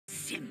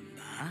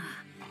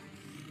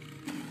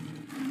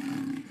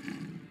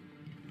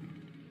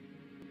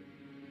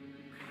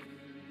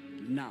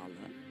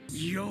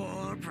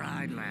your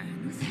Pride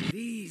Lands.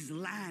 These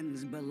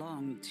lands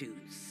belong to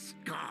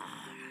Scar.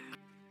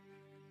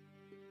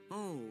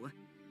 Oh,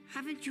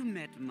 haven't you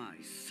met my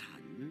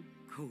son,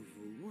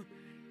 Kovu?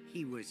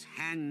 He was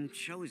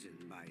hand-chosen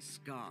by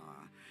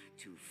Scar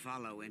to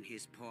follow in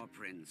his paw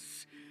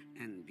prints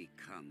and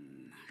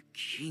become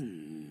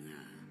king.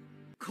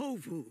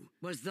 Kovu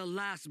was the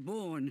last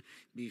born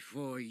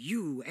before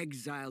you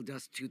exiled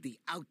us to the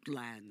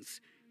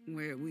Outlands,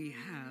 where we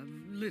have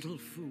little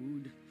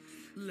food,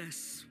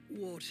 less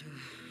water.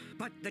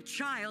 But the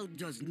child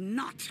does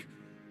not.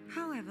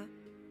 However,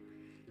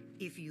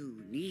 if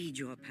you need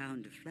your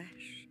pound of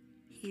flesh,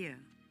 here.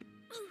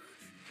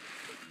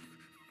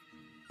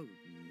 Oh,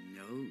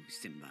 no,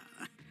 Simba.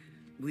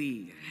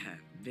 We have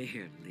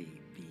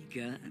barely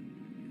begun.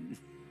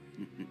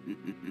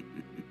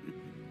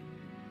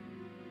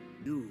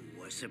 You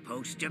were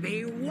supposed to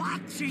be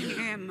watching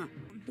him!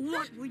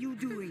 What were you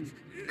doing?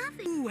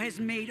 Nothing. Who has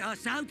made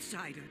us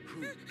outsiders?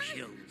 Who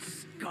killed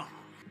Scar?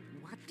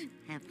 What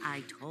have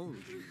I told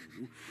you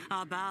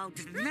about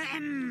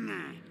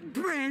them?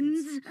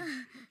 Friends?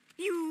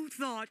 You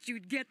thought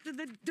you'd get to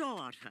the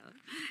daughter,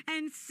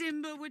 and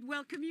Simba would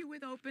welcome you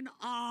with open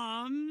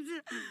arms?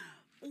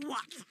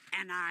 What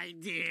an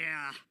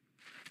idea!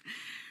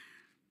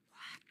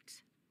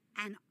 What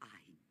an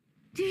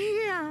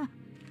idea!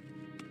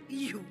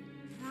 You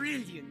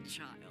brilliant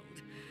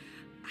child.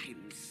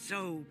 I'm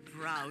so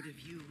proud of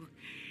you.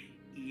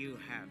 You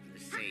have the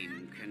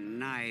same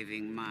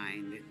conniving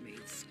mind that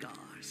made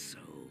Scar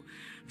so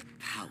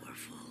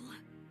powerful.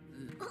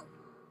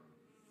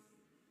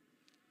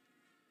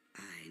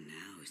 I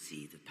now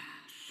see the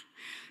path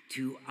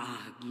to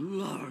our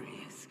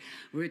glorious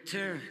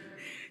return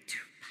to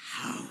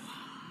power.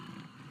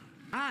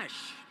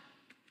 Hush!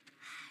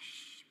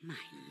 Hush, my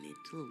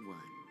little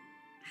one.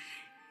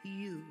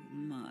 You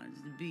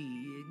must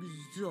be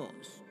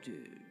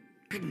exhausted.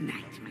 Good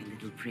night, my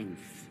little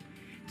prince.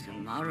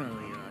 Tomorrow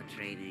your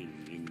training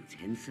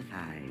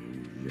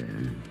intensifies.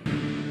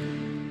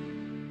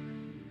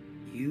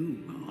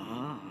 You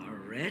are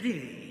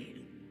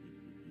ready.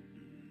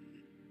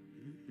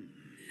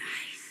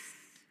 Nice.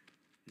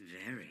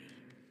 Very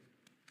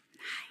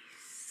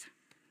nice.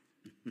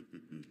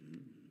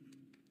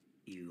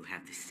 You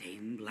have the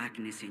same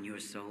blackness in your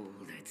soul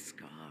that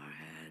Scar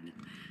had.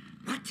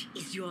 What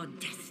is your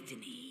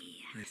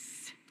destiny?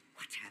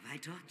 What have I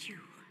taught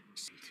you?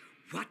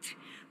 What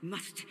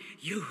must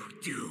you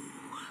do?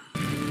 The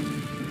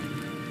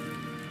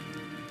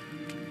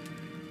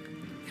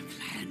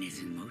plan is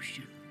in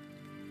motion.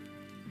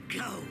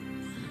 Go!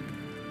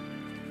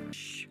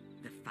 Shh.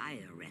 The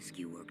fire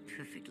rescue worked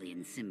perfectly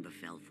and Simba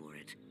fell for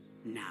it.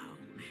 Now,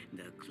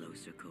 the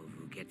closer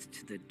Kovu gets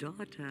to the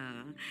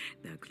daughter,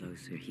 the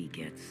closer he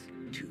gets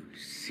to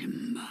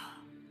Simba.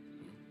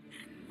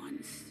 And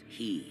once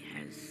he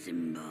has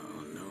Simba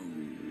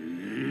alone...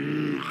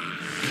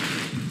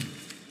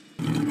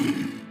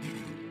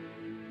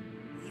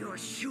 You're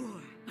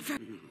sure?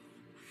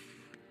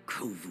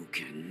 Kovu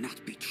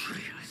cannot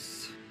betray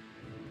us.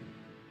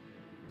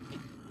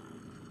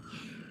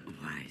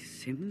 Why,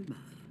 Simba,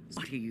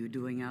 what are you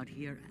doing out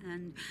here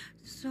and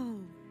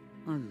so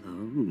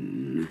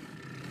alone?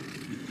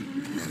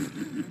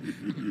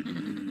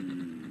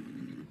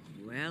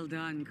 Well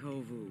done,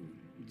 Kovu.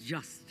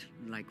 Just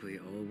like we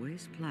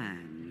always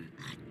planned.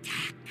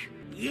 Attack!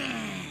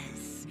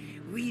 Yes!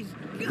 We've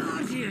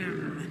got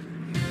him!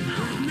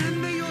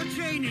 Remember your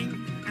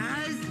training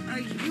as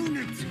a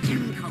unit,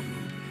 Tim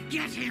Kovu.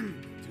 Get him!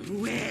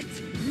 Do it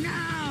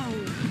now!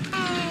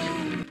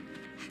 Oh!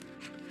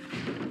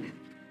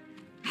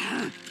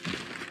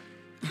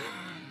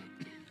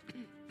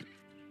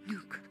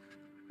 Nuka.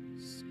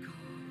 Scar.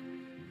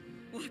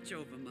 Watch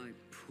over my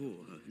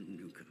poor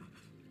Nuka.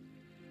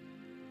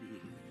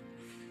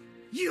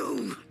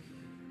 You!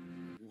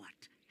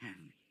 What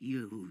have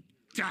you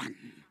done?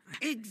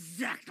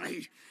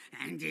 Exactly!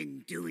 And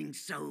in doing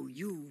so,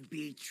 you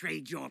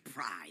betrayed your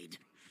pride.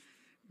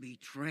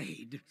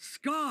 Betrayed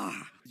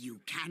Scar! You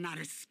cannot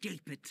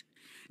escape it.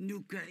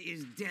 Nuka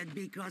is dead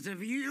because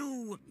of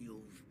you.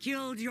 You've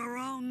killed your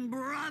own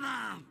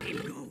brother. Let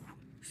him go.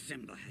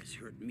 Simba has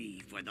hurt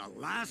me for the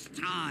last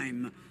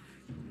time.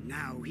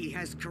 Now he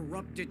has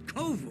corrupted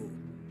Kovu.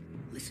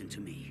 Listen to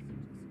me.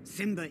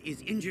 Simba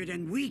is injured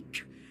and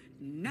weak.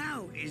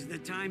 Now is the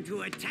time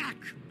to attack.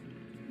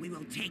 We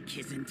will take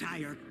his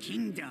entire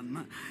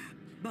kingdom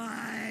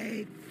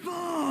by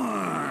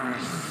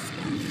force!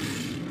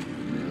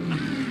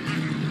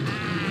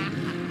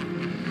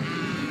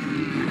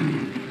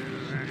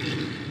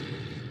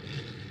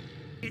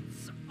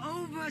 It's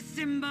over,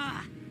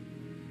 Simba!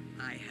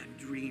 I have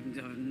dreamed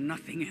of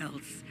nothing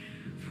else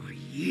for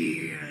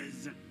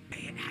years.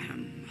 I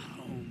am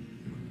home.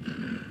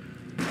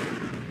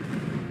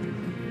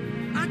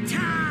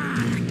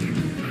 Attack!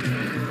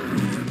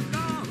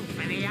 Go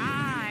for the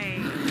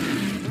eye!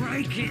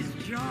 Break his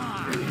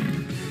jaw!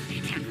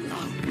 Hit him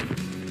low!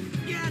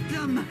 Get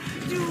them!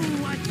 Do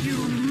what you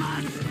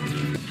must!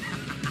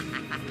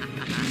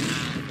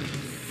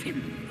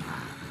 Simba!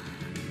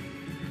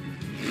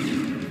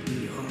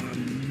 You're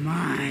mine!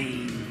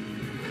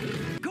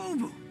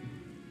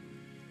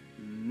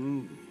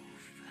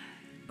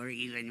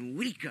 even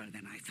weaker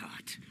than I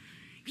thought.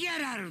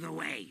 Get out of the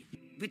way!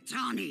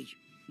 Vitani,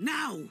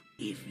 now!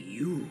 If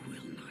you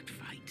will not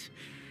fight,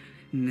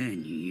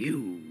 then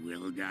you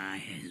will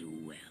die as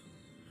well.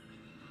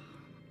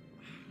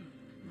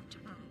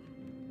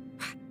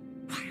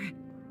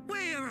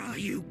 Where are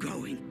you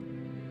going?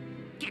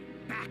 Get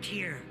back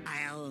here!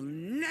 I'll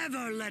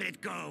never let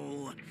it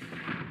go!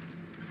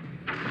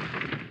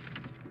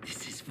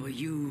 This is for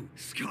you,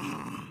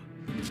 Scar.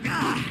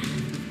 Ah!